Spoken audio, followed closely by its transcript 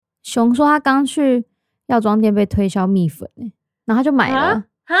熊说他刚去药妆店被推销蜜粉然后他就买了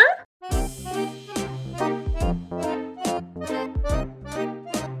哈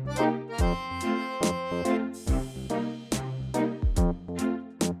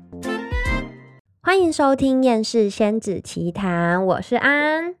欢迎收听厌世仙子奇谈，我是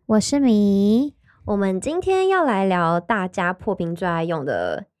安，我是米。我们今天要来聊大家破冰最爱用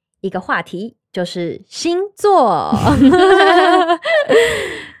的一个话题，就是星座。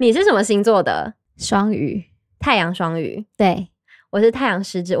你是什么星座的？双鱼，太阳双鱼。对，我是太阳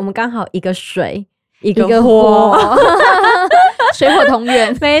狮子，我们刚好一个水一个火。水火同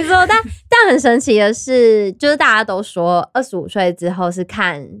源。没错，但很神奇的是，就是大家都说25岁之后是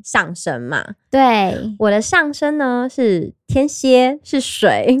看上升嘛。对，我的上升呢是天蝎，是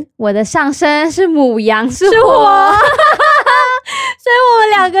水；我的上升是牡羊，是火。所以我们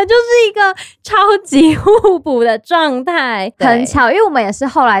两个就是一个超级互补的状态，很巧，因为我们也是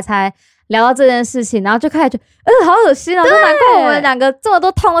后来才聊到这件事情，然后就开始觉得好恶心哦，就难怪我们两个这么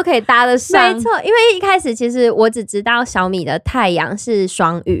多痛都可以搭得上。没错，因为一开始其实我只知道小米的太阳是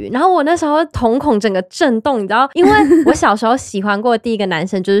双鱼，然后我那时候瞳孔整个震动，你知道，因为我小时候喜欢过的第一个男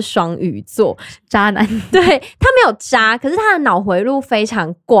生就是双鱼座渣男。对，他没有渣，可是他的脑回路非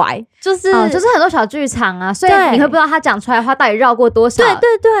常怪，就是很多小剧场啊，所以你会不知道他讲出来的话到底绕过多少，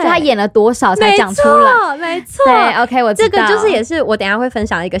对，就他演了多少才讲出来。没错，对 ，OK， 我知道这个就是也是我等一下会分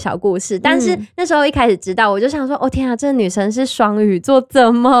享的一个小故事，但是那时候一开始知道，我就想说，哦天啊，这个女生是双鱼座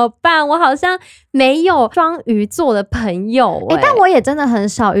怎么办？我好像没有双鱼座的朋友但我也真的很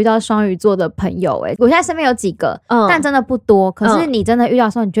少遇到双鱼座的朋友我现在身边有几个，但真的不多。可是你真的遇到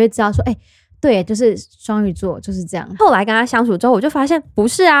的时候，你就会知道说，对，就是双鱼座就是这样。后来跟他相处之后，我就发现不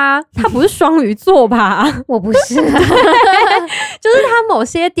是啊，他不是双鱼座吧？我不是，就是他某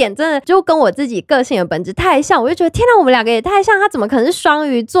些点真的就跟我自己个性的本质太像，我就觉得天哪，我们两个也太像，他怎么可能是双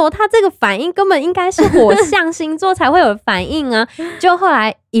鱼座？他这个反应根本应该是火象星座才会有反应啊！就后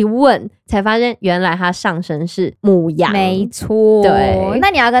来一问才发现，原来他上升是牡羊。没错，对。那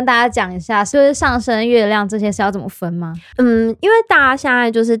你要跟大家讲一下，是不是上升、月亮这些是要怎么分吗？因为大家现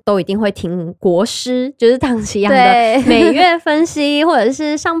在就是都一定会听国师，就是唐綺阳的每月分析，或者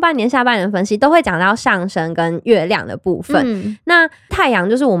是上半年、下半年分析，都会讲到上升跟月亮的部分。那太阳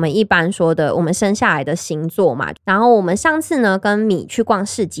就是我们一般说的我们生下来的星座嘛。然后我们上次呢跟米去逛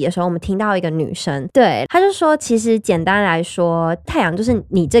市集的时候，我们听到一个女生，对，她就说，其实简单来说，太阳就是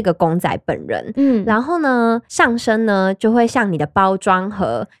你这个公仔本人，然后呢上升呢就会像你的包装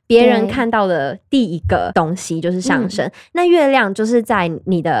盒，别人看到的第一个东西就是上升。那月亮就是在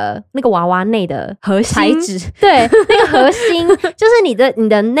你的那个娃娃内的核心材质，对，那个核心就是你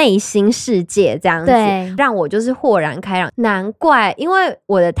的内心世界这样子，对，让我就是豁然开朗。难怪，因为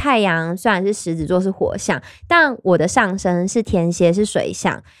我的太阳虽然是狮子座是火象，但我的上升是天蝎是水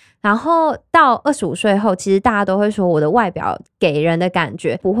象。然后到25岁后，其实大家都会说我的外表给人的感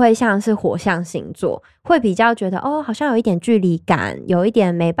觉不会像是火象星座，会比较觉得好像有一点距离感，有一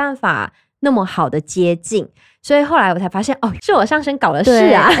点没办法那么好的接近。所以后来我才发现，是我上升搞的事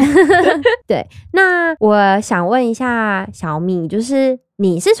啊。对，那我想问一下小米，就是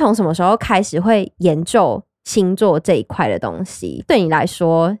你是从什么时候开始会研究星座这一块的东西？对你来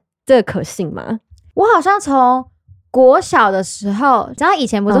说，这个可信吗？我好像从国小的时候，然后以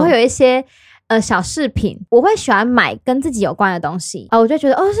前不是会有一些小饰品，我会喜欢买跟自己有关的东西我就觉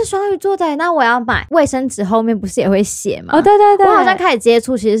得是双鱼座的，那我要买。卫生纸后面不是也会写吗？对，我好像开始接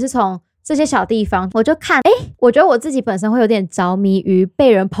触其实是从这些小地方，我就看我觉得我自己本身会有点着迷于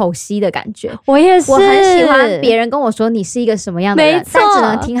被人剖析的感觉。我也是，我很喜欢别人跟我说你是一个什么样的人，但只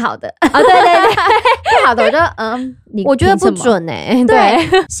能听好的对，不好的我就我觉得不准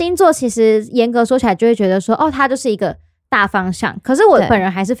对，星座其实严格说起来就会觉得说它就是一个大方向，可是我本人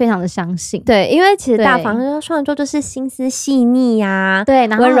还是非常的相信。对，因为其实大方向双鱼座就是心思细腻呀，对，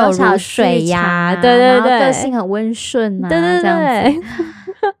然后温柔如水呀，对，个性很温顺对，这样子。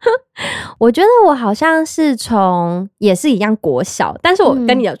我觉得我好像是从也是一样国小，但是我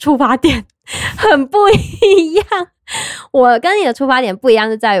跟你的出发点很不一样。我跟你的出发点不一样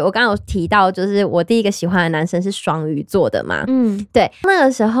是在于，我刚刚有提到就是我第一个喜欢的男生是双鱼座的嘛，对，那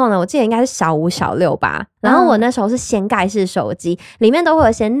个时候呢我记得应该是小5小6吧，然后我那时候是掀盖式手机，里面都会有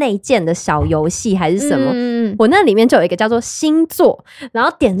一些内建的小游戏还是什么，我那里面就有一个叫做星座，然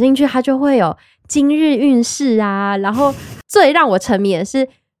后点进去它就会有今日运势啊，然后最让我沉迷的是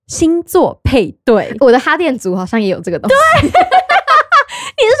星座配对。我的哈电族好像也有这个东西。对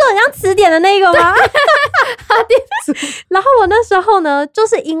你是说很像词典的那个吗？哈电族。然后我那时候呢，就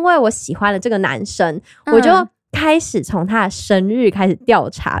是因为我喜欢了这个男生，我就开始从他的生日开始调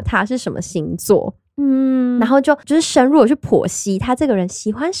查他是什么星座。然后就是深入的去剖析他这个人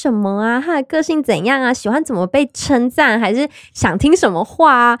喜欢什么啊，他的个性怎样啊，喜欢怎么被称赞，还是想听什么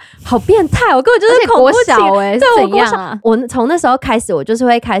话啊，好变态，我根本就是恐怖情人。对，我国小，我从那时候开始，我就是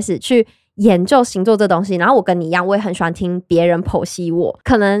会开始去研究星座这东西，然后我跟你一样，我也很喜欢听别人剖析我。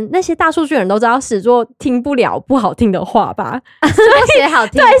可能那些大数据人都知道狮子座听不了不好听的话吧，那些好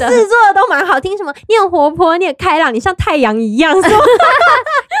听的，对，狮子座的都蛮好听，什么你很活泼，你很开朗，你像太阳一样，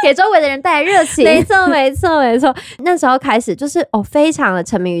给周围的人带来热情。没错没错没错。那时候开始就是非常的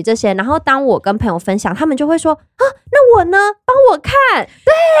沉迷于这些，然后当我跟朋友分享，他们就会说啊，那我呢？帮我看。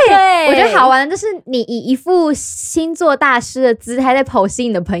对，我觉得好玩的就是你以一副星座大师的姿态在剖析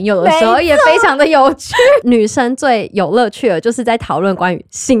你的朋友的时候，也非常的有趣。女生最有乐趣的就是在讨论关于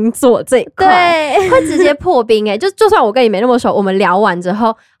星座这一块，对，会直接破冰就算我跟你没那么熟，我们聊完之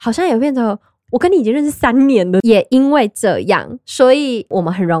后，好像也变成我跟你已经认识3年了。也因为这样，所以我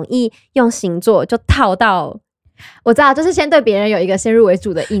们很容易用星座就套到，我知道，就是先对别人有一个先入为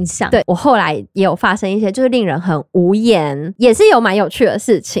主的印象。对，我后来也有发生一些就是令人很无言，也是有蛮有趣的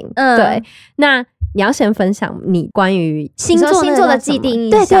事情。对，那你要先分享你关于星座的既定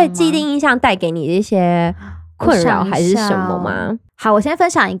印象，对，既定印象带给你的一些困扰还是什么吗？好，我先分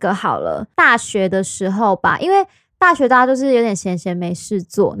享一个好了。大学的时候吧，因为大学大家就是有点闲没事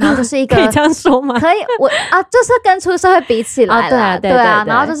做，然后就是一个可以这样说吗？可以，就是跟出社会比起来啦，对啊，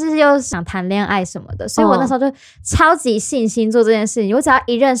然后就是又想谈恋爱什么的，所以我那时候就超级信星座这件事情。我只要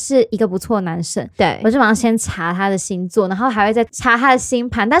一认识一个不错的男生，对，我就马上先查他的星座，然后还会再查他的星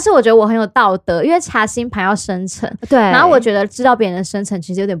盘。但是我觉得我很有道德，因为查星盘要生辰，对。然后我觉得知道别人的生辰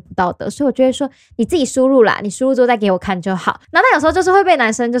其实有点不道德，所以我就会说你自己输入啦，你输入之后再给我看就好。然后有时候就是会被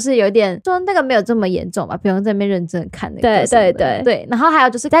男生就是有点说那个没有这么严重吧，不用在那边认真看那个。对。然后还有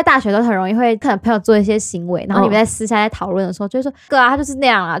就是在大学都很容易会看朋友做一些行为，然后你们在私下在讨论的时候，就会说哥啊，他就是那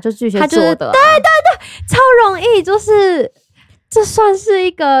样啊，就巨蟹座的，对，超容易，就是这算是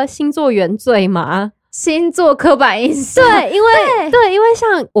一个星座原罪吗？星座刻板印象。对，因为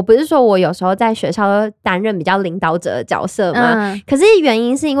像我不是说我有时候在学校担任比较领导者的角色嘛，可是原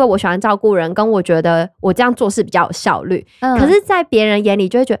因是因为我喜欢照顾人，跟我觉得我这样做事比较有效率。可是在别人眼里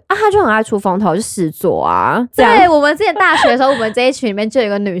就会觉得啊，他就很爱出风头，就狮子座啊。对，我们之前大学的时候，我们这一群里面就有一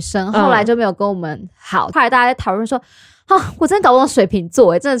个女生，后来就没有跟我们好。后来大家在讨论说，我真的搞不懂水瓶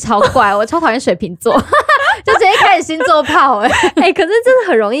座真的超怪，我超讨厌水瓶座。就直接开始星座炮可是真的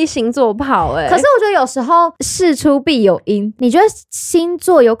很容易星座炮可是我觉得有时候事出必有因，你觉得星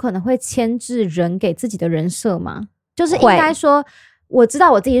座有可能会牵制人给自己的人设吗？就是应该说，我知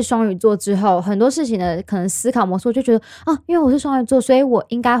道我自己是双鱼座之后，很多事情的可能思考模式，我就觉得因为我是双鱼座，所以我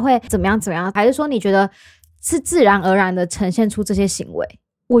应该会怎么样怎么样，还是说你觉得是自然而然的呈现出这些行为？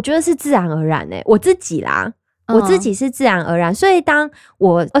我觉得是自然而然我自己啦。我自己是自然而然，所以当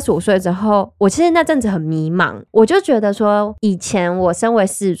我25岁之后，我其实那阵子很迷茫，我就觉得说，以前我身为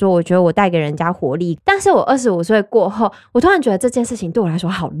狮子座，我觉得我带给人家活力，但是我25岁过后，我突然觉得这件事情对我来说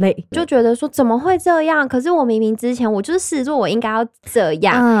好累，就觉得说怎么会这样？可是我明明之前我就是狮子座，我应该要这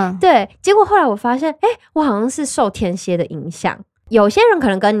样，对。结果后来我发现，我好像是受天蝎的影响。有些人可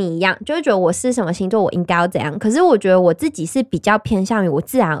能跟你一样，就会觉得我是什么星座我应该要怎样，可是我觉得我自己是比较偏向于我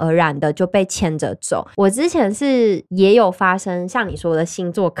自然而然的就被牵着走。我之前是也有发生像你说的星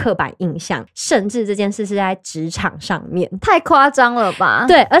座刻板印象，甚至这件事是在职场上面。太夸张了吧？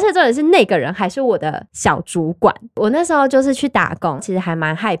对，而且重点是那个人还是我的小主管。我那时候就是去打工，其实还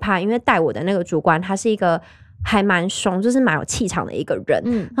蛮害怕，因为带我的那个主管他是一个还蛮凶，就是蛮有气场的一个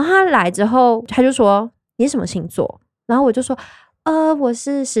人。然后他来之后他就说你是什么星座？然后我就说我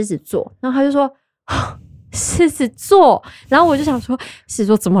是狮子座。然后他就说狮子座，然后我就想说狮子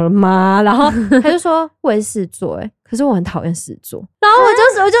座怎么了吗？然后他就说我也是狮子座可是我很讨厌狮子座。然后我就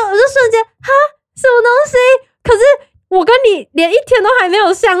瞬间什么东西？可是我跟你连一天都还没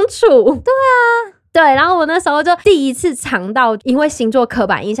有相处。对啊，对，然后我那时候就第一次尝到因为星座刻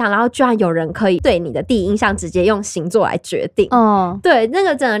板印象，然后居然有人可以对你的第一印象直接用星座来决定。对，那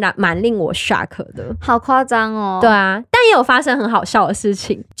个真的蛮令我 shock 的。好夸张哦。对啊，但也有发生很好笑的事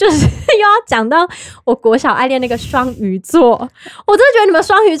情，就是又要讲到我国小爱恋那个双鱼座。我真的觉得你们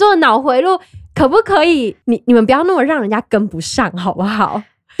双鱼座的脑回路可不可以你们不要那么让人家跟不上好不好？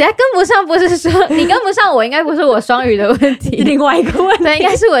等下跟不上不是说你跟不上我，应该不是我双鱼的问题，另外一个问题，对，应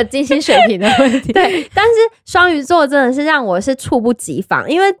该是我金星水瓶的问题。对，但是双鱼座真的是让我是猝不及防，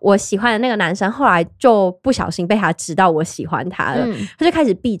因为我喜欢的那个男生后来就不小心被他知道我喜欢他了，他就开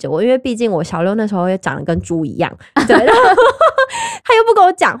始避着我，因为毕竟我小6那时候也长得跟猪一样，对，然后他又不跟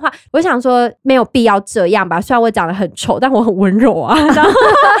我讲话，我想说没有必要这样吧，虽然我长得很丑，但我很温柔啊。然后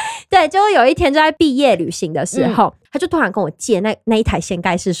对，结果有一天就在毕业旅行的时候，他就突然跟我借那一台掀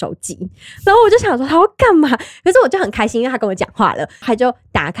盖式手机，然后我就想说他要干嘛，可是我就很开心，因为他跟我讲话了，他就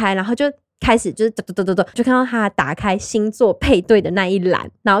打开，然后就开始就是就看到他打开星座配对的那一栏，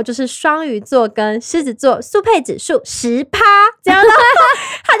然后就是双鱼座跟狮子座速配指数 10% 这样的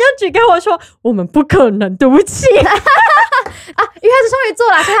他就举给我说我们不可能，对不起啊，因为他是双鱼座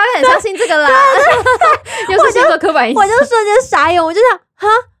啦，所以他会很相信这个啦。又是星座刻板印象，我就瞬间傻眼，我就想哈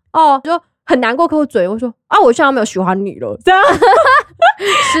哦，就很难过，可我嘴我说啊，我现在没有喜欢你了，这样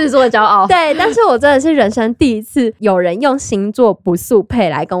狮子座的骄傲。对，但是我真的是人生第一次有人用星座不速配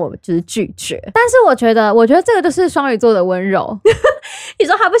来跟我就是拒绝。但是我觉得这个就是双鱼座的温柔。你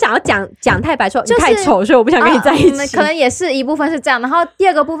说他不想要讲太白说、就是、你太丑，所以我不想跟你在一起、可能也是一部分是这样，然后第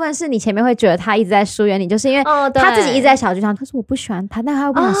二个部分是你前面会觉得他一直在疏远你，就是因为他自己一直在小剧场，他说我不喜欢他，但他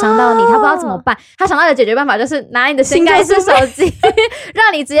又不想伤到你，他不知道怎么办，他想到的解决办法就是拿你的掀盖式手机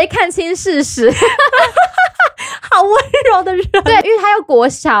让你直接看清事实。好温柔的人，对，因为他又国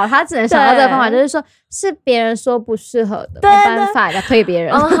小，他只能想到这个方法，就是说是别人说不适合的，没办法要推别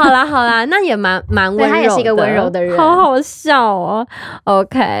人。好啦，那也蛮温柔的，他也是一个温柔的人，好好笑哦。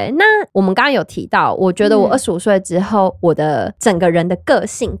OK， 那我们刚刚有提到，我觉得我25岁之后，我的整个人的个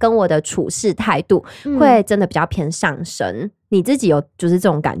性跟我的处事态度会真的比较偏上升。你自己有就是这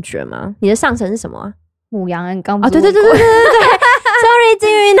种感觉吗？你的上升是什么啊？牡羊，你刚不对Sorry， 金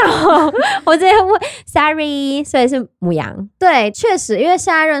鱼脑，我直接问 Sorry， 所以是牡羊。对，确实，因为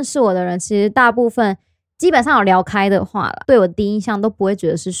现在认识我的人，其实大部分基本上有聊开的话了，对我第一印象都不会觉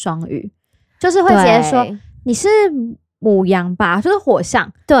得是双鱼，就是会直接说你是牡羊吧，就是火象。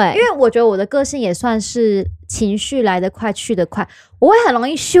对，因为我觉得我的个性也算是情绪来得快去得快，我会很容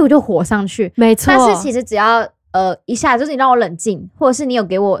易咻就火上去。没错，但是其实只要一下，就是你让我冷静，或者是你有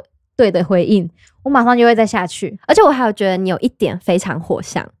给我对的回应，我马上就会再下去。而且我还有觉得你有一点非常火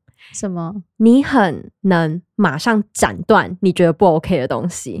象。什么？你很能马上斩断你觉得不 OK 的东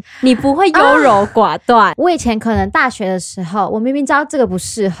西，你不会优柔寡断。我以前可能大学的时候，我明明知道这个不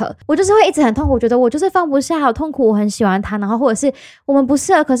适合，我就是会一直很痛苦，觉得我就是放不下，好痛苦，我很喜欢他，然后或者是我们不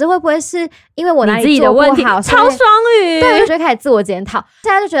适合，可是会不会是因为我哪里做不好？超双鱼，对，我就会开始自我检讨。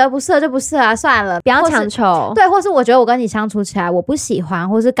现在就觉得不适合就不适合啊，算了，不要强求。对，或是我觉得我跟你相处起来我不喜欢，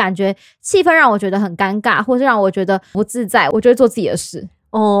或是感觉气氛让我觉得很尴尬，或是让我觉得不自在，我就会做自己的事。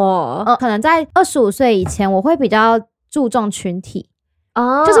可能在25岁以前，我会比较注重群体。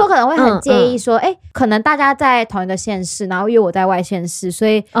就是我可能会很介意说，可能大家在同一个县市，然后因为我在外县市，所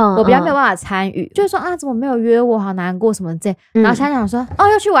以我比较没有办法参与，就是说啊，怎么没有约我，好难过什么这，然后现在想说，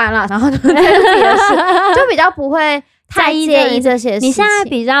又去玩了，然后就做自己的事，就比较不会太介意这些事情。你现在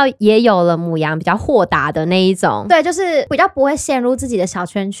比较也有了牡羊比较豁达的那一种，对，就是比较不会陷入自己的小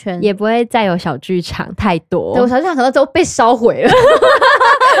圈圈，也不会再有小剧场太多。对，我小剧场可能都被烧毁了。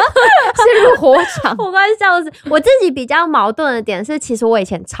陷入火场，我快笑死！我自己比较矛盾的点是，其实我以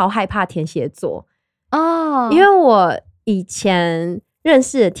前超害怕天蝎座因为我以前认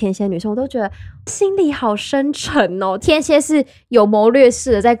识的天蝎女生，我都觉得心里好深沉哦。天蝎是有谋略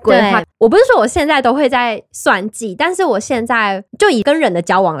式的在规划。我不是说我现在都会在算计，但是我现在就以跟人的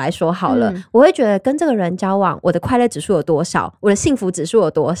交往来说好了，我会觉得跟这个人交往，我的快乐指数有多少，我的幸福指数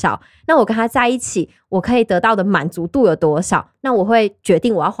有多少，那我跟他在一起，我可以得到的满足度有多少，那我会决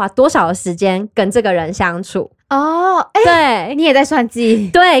定我要花多少的时间跟这个人相处。对，你也在算计。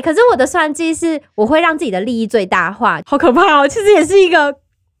对，可是我的算计是我会让自己的利益最大化，好可怕哦！其实也是一个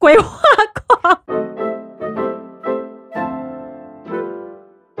规划狂。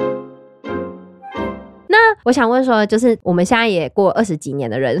那我想问说，就是我们现在也过20几年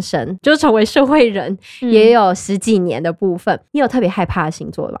的人生，就成为社会人，也有10几年的部分，你有特别害怕的星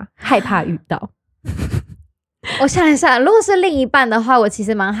座吗？害怕遇到？我想一下，如果是另一半的话，我其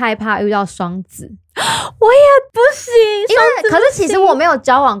实蛮害怕遇到双子。我也不行，因为可是其实我没有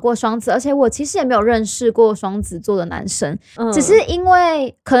交往过双子，而且我其实也没有认识过双子座的男生，只是因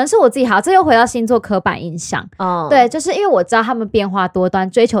为可能是我自己好，这又回到星座刻板印象。对，就是因为我知道他们变化多端，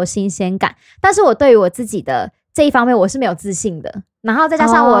追求新鲜感，但是我对于我自己的这一方面我是没有自信的。然后再加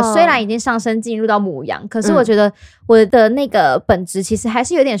上我虽然已经上升进入到牡羊，可是我觉得我的那个本质其实还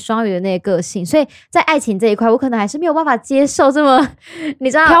是有点双鱼的那个个性，所以在爱情这一块我可能还是没有办法接受这么你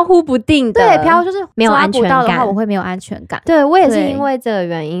知道飘忽不定的。对，飘忽就是没有安全感抓不到的话我会没有安全感。对，我也是因为这个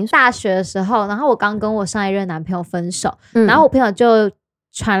原因。大学的时候，然后我刚跟我上一任男朋友分手，然后我朋友就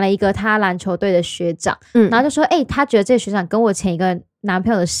传了一个他篮球队的学长，然后就说他觉得这个学长跟我前一个男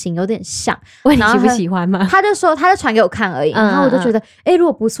朋友的型有点像，问你喜不喜欢吗？他就说他就传给我看而已，然后我就觉得如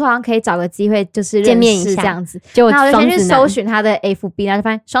果不错，好像可以找个机会就是见面一下这样子。然后我就先去搜寻他的 FB， 然后就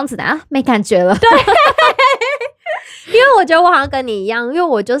发现双子男没感觉了。对，因为我觉得我好像跟你一样，因为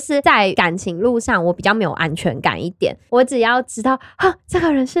我就是在感情路上我比较没有安全感一点，我只要知道这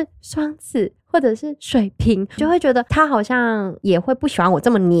个人是双子或者是水瓶，就会觉得他好像也会不喜欢我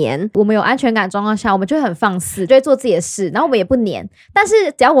这么黏。我们有安全感状况下，我们就会很放肆，就会做自己的事，然后我们也不黏。但是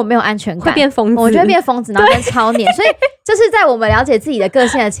只要我没有安全感，会变疯子，我就会变疯子，然后变超黏。所以就是在我们了解自己的个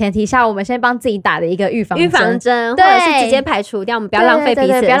性的前提下，我们先帮自己打的一个预防针，或者是直接排除掉，我们不要浪费彼此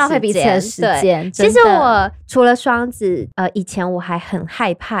的时间，不要浪费彼此的时间。其实我除了双子，以前我还很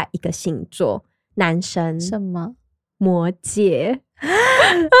害怕一个星座男生，什么？摩羯。但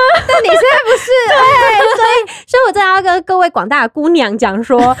你现在不是对，所以我真的要跟各位广大的姑娘讲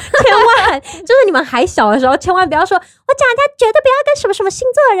说，千万就是你们还小的时候，千万不要说我讲人家绝对不要跟什么什么星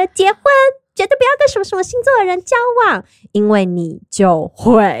座的人结婚，绝对不要跟什么什么星座的人交往，因为你就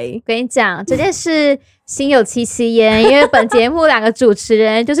会。跟你讲这件事心有戚戚焉，因为本节目2个主持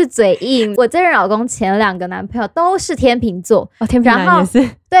人就是嘴硬。我这任老公前2个男朋友都是天秤座，天秤男也是。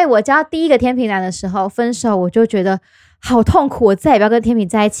对，我交第一个天秤男的时候分手，我就觉得好痛苦，我再也不要跟天秤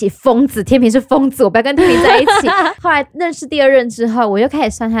在一起，疯子，天秤是疯子，我不要跟天秤在一起。后来认识第2任之后，我就开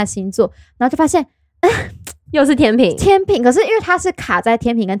始算他的星座，然后就发现又是天秤，可是因为他是卡在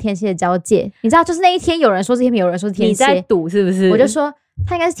天秤跟天蝎的交界，你知道，就是那一天有人说是天秤，有人说是天蝎，你在赌是不是？我就说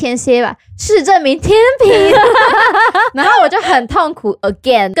他应该是天蝎吧，事证明天秤。然后我就很痛苦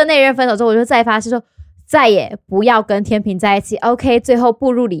again， 跟那一任分手之后，我就再发誓说再也不要跟天秤在一起。 OK， 最后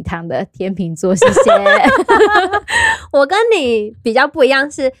步入礼堂的天秤座，谢谢。我跟你比较不一样，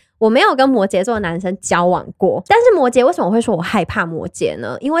是我没有跟摩羯座的男生交往过，但是摩羯为什么会说我害怕摩羯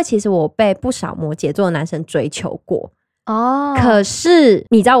呢？因为其实我被不少摩羯座的男生追求过哦。可是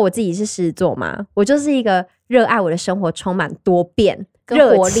你知道我自己是狮子座吗？我就是一个热爱我的生活充满多变、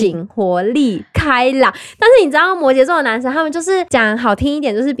热情、活力、开朗。但是你知道摩羯座的男生，他们就是讲好听一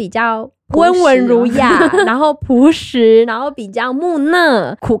点，就是比较温文儒雅，然后朴实，然后比较木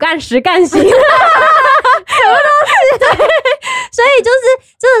讷、苦干实干型。什么都是，对，所以就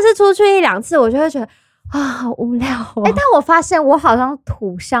是真的是出去1-2次，我就会觉得好无聊哦。但我发现我好像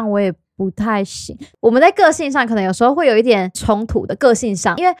土象我也不太行，我们在个性上可能有时候会有一点冲突的个性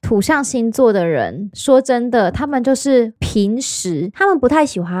上，因为土象星座的人说真的，他们就是平时他们不太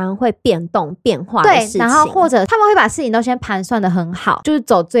喜欢会变动变化的事情，对，然后或者他们会把事情都先盘算得很好，就是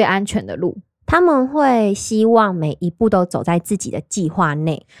走最安全的路，他们会希望每一步都走在自己的计划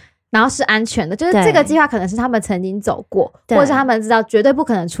内，然后是安全的，就是这个计划可能是他们曾经走过，或者是他们知道绝对不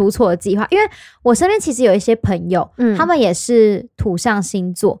可能出错的计划。因为我身边其实有一些朋友，他们也是土象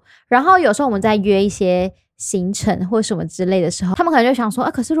星座，然后有时候我们在约一些行程或什么之类的时候，他们可能就想说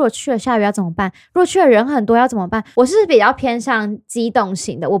可是如果去了下雨要怎么办？如果去了人很多要怎么办？我是比较偏向机动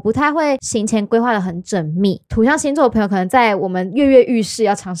型的，我不太会行前规划的很缜密。土象星座的朋友可能在我们跃跃欲试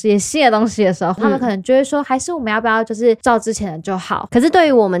要尝试一些新的东西的时候，他们可能就会说还是我们要不要就是照之前的就好。可是对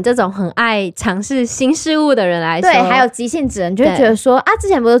于我们这种很爱尝试新事物的人来说，对，还有急性子人就会觉得说之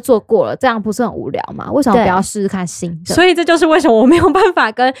前不是做过了，这样不是很无聊吗？为什么不要试试看新的？所以这就是为什么我没有办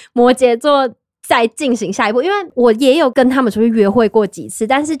法跟摩羯座再进行下一步，因为我也有跟他们出去约会过几次，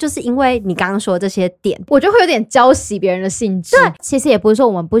但是就是因为你刚刚说的这些点，我就会有点浇熄别人的兴致。对，其实也不是说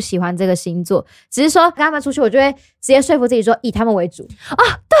我们不喜欢这个星座，只是说跟他们出去，我就会直接说服自己说以他们为主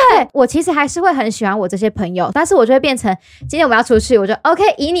对，我其实还是会很喜欢我这些朋友，但是我就会变成今天我们要出去，我就 OK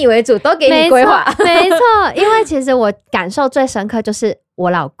以你为主，都给你规划。没错，因为其实我感受最深刻就是我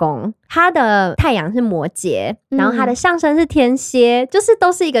老公，他的太阳是摩羯，然后他的上升是天蝎，就是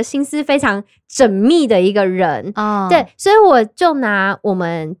都是一个心思非常缜密的一个人对，所以我就拿我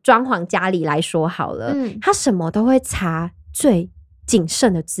们装潢家里来说好了，他什么都会查最谨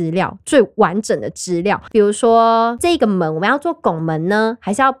慎的资料，最完整的资料。比如说这个门我们要做拱门呢，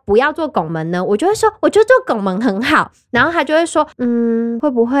还是要不要做拱门呢？我就会说我觉得做拱门很好，然后他就会说会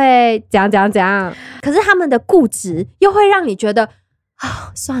不会怎样怎样怎样。可是他们的固执又会让你觉得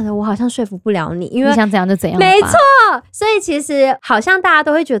算了，我好像说服不了你，因为你想怎样就怎样吧。没错，所以其实好像大家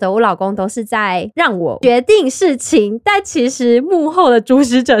都会觉得我老公都是在让我决定事情，但其实幕后的主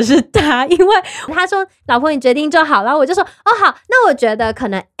使者是他，因为他说老婆你决定就好，然后我就说好，那我觉得可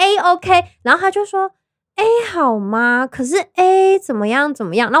能 A OK， 然后他就说 A 好吗？可是 A 怎么样怎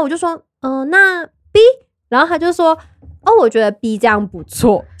么样，然后我就说那 B， 然后他就说我觉得 B 这样不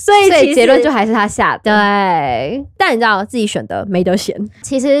错，所以结论就还是他下的。对，但你知道自己选的没得选。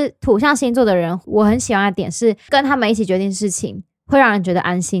其实土象星座的人，我很喜欢的点是跟他们一起决定事情会让人觉得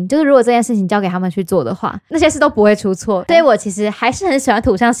安心，就是如果这件事情交给他们去做的话，那些事都不会出错。所以我其实还是很喜欢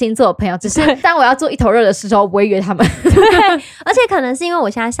土象星座的朋友，只是当我要做一头热的事的时候，我不会约他们。对，而且可能是因为我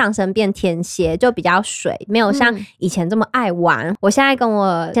现在上升变天蝎，就比较水，没有像以前这么爱玩。我现在跟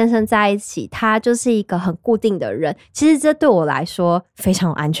我先生在一起，他就是一个很固定的人，其实这对我来说非常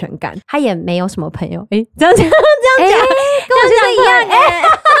有安全感。他也没有什么朋友，这样讲，跟我先生一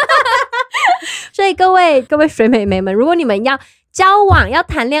样所以各位水美眉们，如果你们要交往要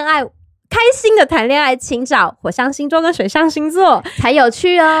谈恋爱，开心的谈恋爱，请找火象星座跟水象星座才有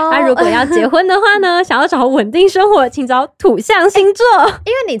趣哦。那如果要结婚的话呢，想要找稳定生活，请找土象星座。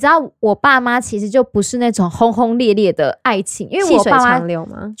因为你知道我爸妈其实就不是那种轰轰烈烈的爱情，因为我爸妈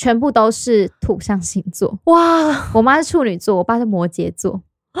全部都是土象星座。哇，我妈是处女座，我爸是摩羯座。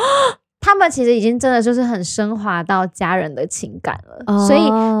他们其实已经真的就是很升华到家人的情感了，所以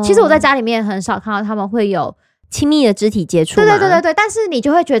其实我在家里面很少看到他们会有亲密的肢体接触。对，但是你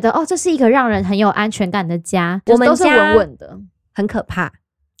就会觉得这是一个让人很有安全感的家，我们都是稳稳的，很可怕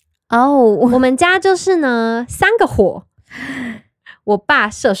我们家就是呢3个火，我爸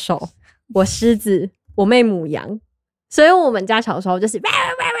射手，我狮子，我妹牡羊，所以我们家小时候就是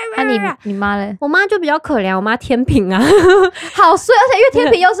你妈嘞？我妈就比较可怜，我妈天平啊好衰，而且因为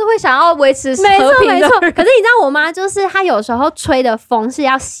天平又是会想要维持和平的没错可是你知道我妈就是她有时候吹的风是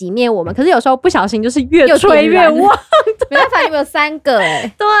要熄灭我们，可是有时候不小心就是越吹越旺没办法，你们有3个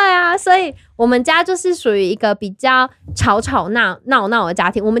对啊，所以我们家就是属于一个比较吵吵闹闹的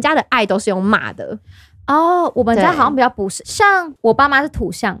家庭，我们家的爱都是用骂的我们家好像比较不是，像我爸妈是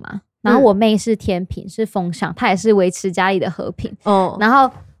土象嘛，然后我妹是天平，是风象，她也是维持家里的和平然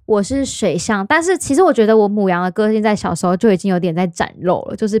后我是水象，但是其实我觉得我牡羊的个性在小时候就已经有点在展露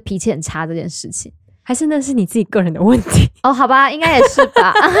了，就是脾气很差这件事情。还是那是你自己个人的问题好吧，应该也是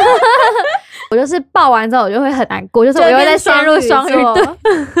吧我就是爆完之后我就会很难过，就是我又会再陷入双鱼对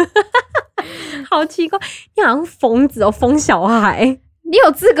好奇怪，你好像疯子疯小孩，你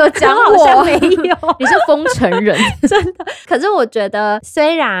有资格讲我？好像没有你是风尘人真的。可是我觉得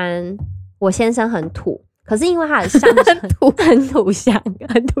虽然我先生很土，可是因为他很上升很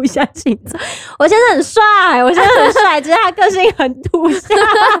土象星座，我先生很帅，只是他个性很土象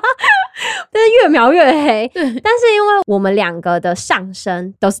但是越描越黑。但是因为我们2个的上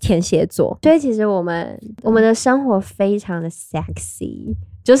升都是天蝎座，所以其实我们的生活非常的 sexy，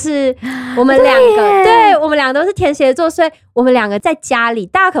就是我们2个对我们2个都是天蝎座，所以我们2个在家里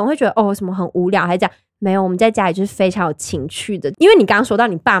大家可能会觉得什么很无聊还是这样，没有，我们在家里就是非常有情趣的。因为你刚刚说到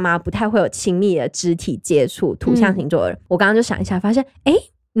你爸妈不太会有亲密的肢体接触，土象星座的人我刚刚就想一下发现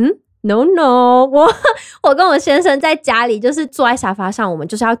No， 我跟我先生在家里就是坐在沙发上，我们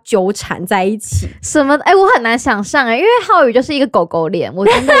就是要纠缠在一起。什么？我很难想象因为浩宇就是一个狗狗脸，我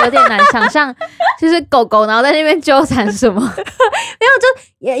真的有点难想象，就是狗狗然后在那边纠缠什么？没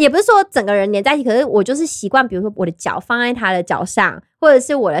有，就也不是说整个人黏在一起，可是我就是习惯，比如说我的脚放在他的脚上，或者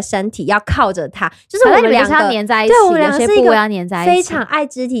是我的身体要靠着他，就是我们2个要黏在一起，对，我们2个是一个要黏在一起，非常爱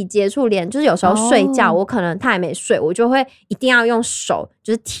肢体接触，连就是有时候睡觉我可能他还没睡，我就会一定要用手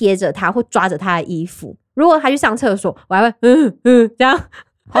就是贴着他或抓着他的衣服，如果他去上厕所我还会这样，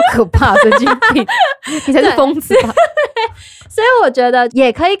好可怕神经病你才是疯子吧所以我觉得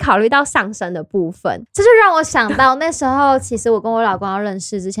也可以考虑到上升的部分。这就让我想到那时候其实我跟我老公要认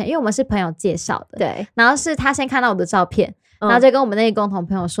识之前，因为我们是朋友介绍的，对，然后是他先看到我的照片然后就跟我们那个共同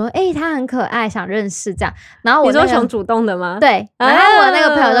朋友说他很可爱想认识这样，然后你说想主动的吗？对，然后我那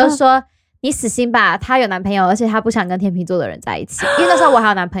个朋友就说你死心吧，他有男朋友而且他不想跟天秤座的人在一起因为那时候我还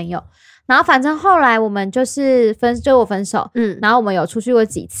有男朋友然后反正后来我们就是我分手然后我们有出去过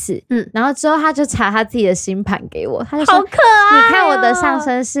几次然后之后他就查他自己的星盘给我，他就说好可爱你看我的上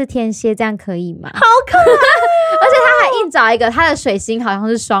升是天蝎，这样可以吗？好可爱而且他还硬找一个他的水星好像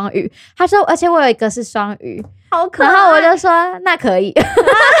是双鱼，他说而且我有一个是双鱼，好可爱，然后我就说那可以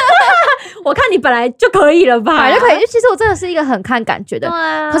我看你本来就可以了吧，本来就可以，其实我真的是一个很看感觉的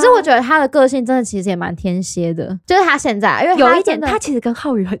可是我觉得他的个性真的其实也蛮天蝎的，就是他现在因为有一点他其实跟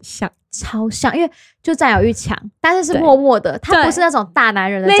浩宇很像，超像，因为就占有欲强，但是是默默的，他不是那种大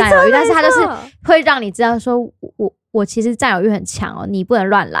男人的占有欲，但是他就是会让你知道说我其实占有欲很强你不能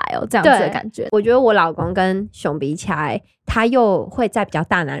乱来这样子的感觉。我觉得我老公跟熊比起来他又会再比较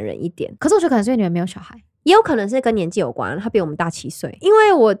大男人一点，可是我觉得可能是因为你们没有小孩，也有可能是跟年纪有关，他比我们大7岁。因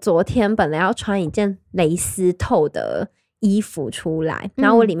为我昨天本来要穿一件蕾丝透的衣服出来，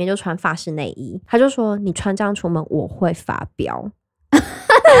然后我里面就穿法式内衣他就说你穿这样出门我会发飙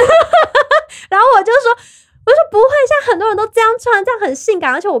然后我就说不会，像很多人都这样穿，这样很性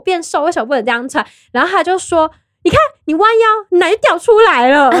感，而且我变瘦为什么不能这样穿？然后他就说你看你弯腰你奶就掉出来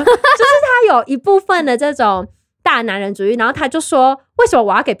了就是他有一部分的这种大男人主义，然后他就说为什么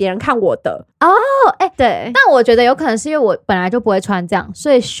我要给别人看我的对，但我觉得有可能是因为我本来就不会穿这样，所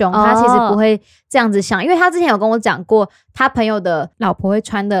以熊他其实不会这样子想，因为他之前有跟我讲过他朋友的老婆会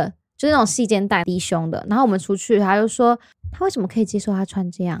穿的就是那种细肩带低胸的，然后我们出去他就说他为什么可以接受他穿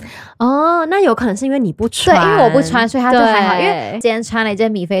这样那有可能是因为你不穿，对，因为我不穿，所以他就还好，因为今天穿了一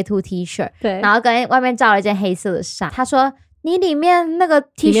件米菲兔 T 恤，对，然后跟外面罩了一件黑色的纱，他说你里面那个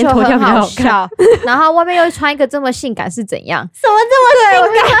T 恤很好笑，然后外面又穿一个这么性感是怎样？什么这么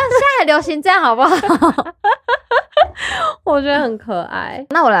性感？现在很流行这样好不好？我觉得很可爱。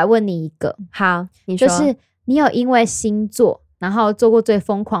那我来问你一个，好，你说，就是你有因为星座然后做过最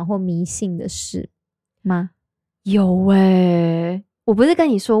疯狂或迷信的事吗？有我不是跟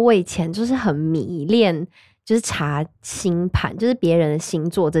你说我以前就是很迷恋就是查星盘，就是别人的星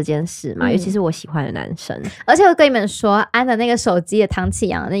座这件事嘛，尤其是我喜欢的男生。而且我跟你们说，安的那个手机的唐启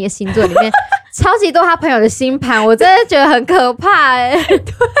阳的那个星座里面超级多他朋友的星盘，我真的觉得很可怕对，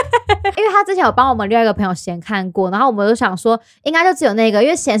因为他之前有帮我们另外一个朋友闲看过，然后我们就想说应该就只有那个，因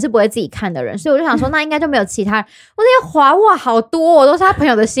为闲是不会自己看的人，所以我就想说那应该就没有其他人。我那些滑哇好多都是他朋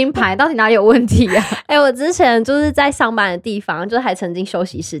友的星盘，到底哪里有问题啊？我之前就是在上班的地方，就是还曾经休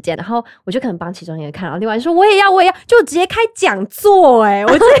息时间，然后我就可能帮其中一个看，然后另外就说我也要，就直接开讲座我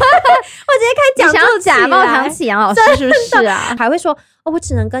直接开讲座，你想要假冒唐启阳老师是不是啊？还会说我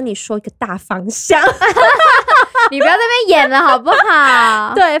只能跟你说一个大方向你不要在那边演了好不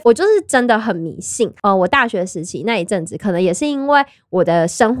好？对，我就是真的很迷信。我大学时期那一阵子，可能也是因为我的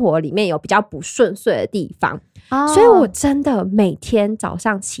生活里面有比较不顺遂的地方，所以我真的每天早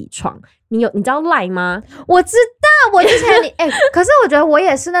上起床，你知道 LINE 吗？我知道，我之前可是我觉得我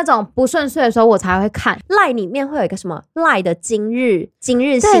也是那种不顺遂的时候我才会看 LINE 里面会有一个什么 LINE 的今日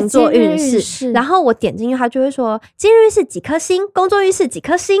星座运势，然后我点进去，他就会说今日运势几颗星，工作运势几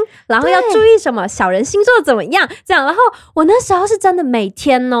颗星，然后要注意什么小人星座怎么样这样。然后我那时候是真的每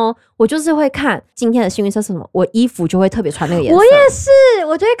天我就是会看今天的幸运色是什么，我衣服就会特别穿那个颜色。我也是，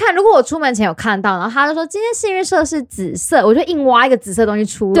我就会看，如果我出门前有看到，然后他就说今天幸运色是紫色，我就硬挖一个紫色的东西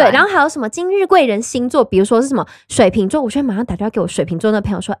出来。对，然后还有什么今日贵人星座，比如说是什么水瓶座，我就会马上打电话给我水瓶座的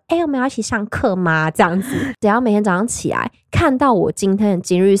朋友说我们要一起上课吗？这样子只要每天早上起来看到我今天的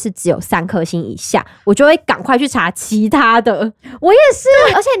今日是只有3颗星以下，我就会赶快去查其他的。我也是，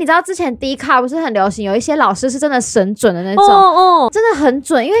而且你知道之前 Dcard 不是很流行，有一些老师是真的神准的那种，真的很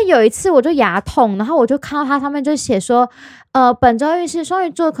准。因为有一次我就牙痛，然后我就看到它上面就写说本周运势双鱼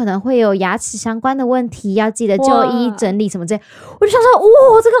座可能会有牙齿相关的问题，要记得就医整理什么之类。我就想说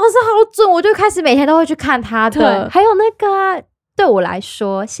哇，这个老师好准，我就开始每天都会去看他的。对，还有那个对我来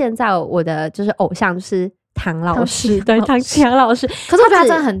说现在我的就是偶像就是唐老师，对，唐启阳老师。可是我觉得他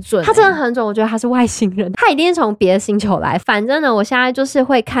真的很准，他真的很准，我觉得他是外星人，他一定是从别的星球来。反正呢，我现在就是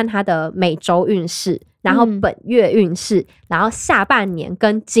会看他的每周运势，然后本月运势，然后下半年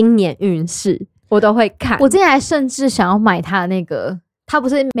跟今年运势我都会看。我之前还甚至想要买他的那个，他不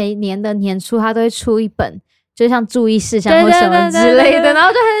是每年的年初他都会出一本，就像注意事项或什么之类的，然后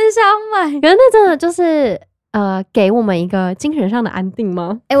就很想买。可是那真的就是给我们一个精神上的安定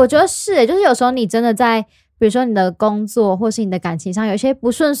吗？我觉得是就是有时候你真的在比如说你的工作或是你的感情上有一些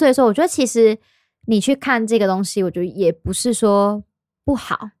不顺遂的时候，我觉得其实你去看这个东西，我觉得也不是说不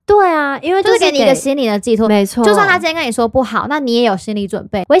好。对啊，因为就是给你一个心理的寄托。没错，就算他今天跟你说不好，那你也有心理准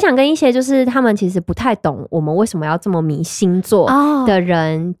备。我也想跟一些就是他们其实不太懂我们为什么要这么迷星座的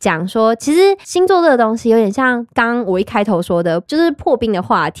人讲说，其实星座这个东西有点像刚我一开头说的，就是破冰的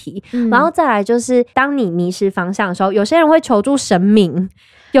话题。然后再来就是当你迷失方向的时候，有些人会求助神明，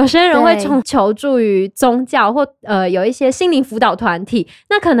有些人会求助于宗教或有一些心灵辅导团体，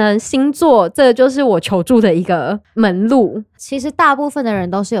那可能星座这就是我求助的一个门路。其实大部分的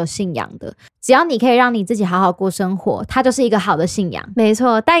人都是有信仰的，只要你可以让你自己好好过生活，它就是一个好的信仰。没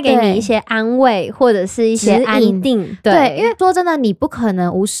错，带给你一些安慰或者是一些安定。对，因为说真的，你不可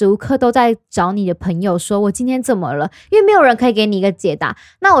能无时无刻都在找你的朋友说我今天怎么了，因为没有人可以给你一个解答。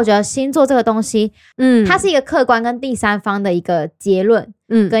那我觉得星座这个东西它是一个客观跟第三方的一个结论，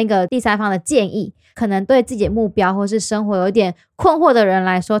跟一个第三方的建议。可能对自己的目标或是生活有一点困惑的人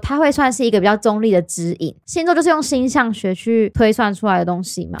来说，它会算是一个比较中立的指引。星座就是用星象学去推算出来的东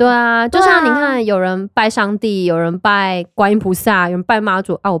西嘛。对啊，就像你看，有人拜上帝，有人拜观音菩萨，有人拜妈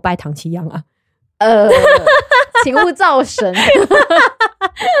祖啊，我拜唐启阳啊。请勿造神。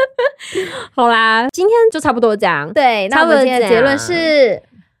好啦，今天就差不多这样。对，那我们今天的结论是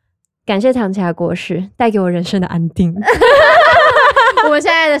感谢唐启阳国师带给我人生的安定。我们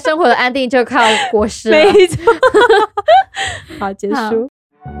现在的生活的安定就靠国师了。没错。好，结束。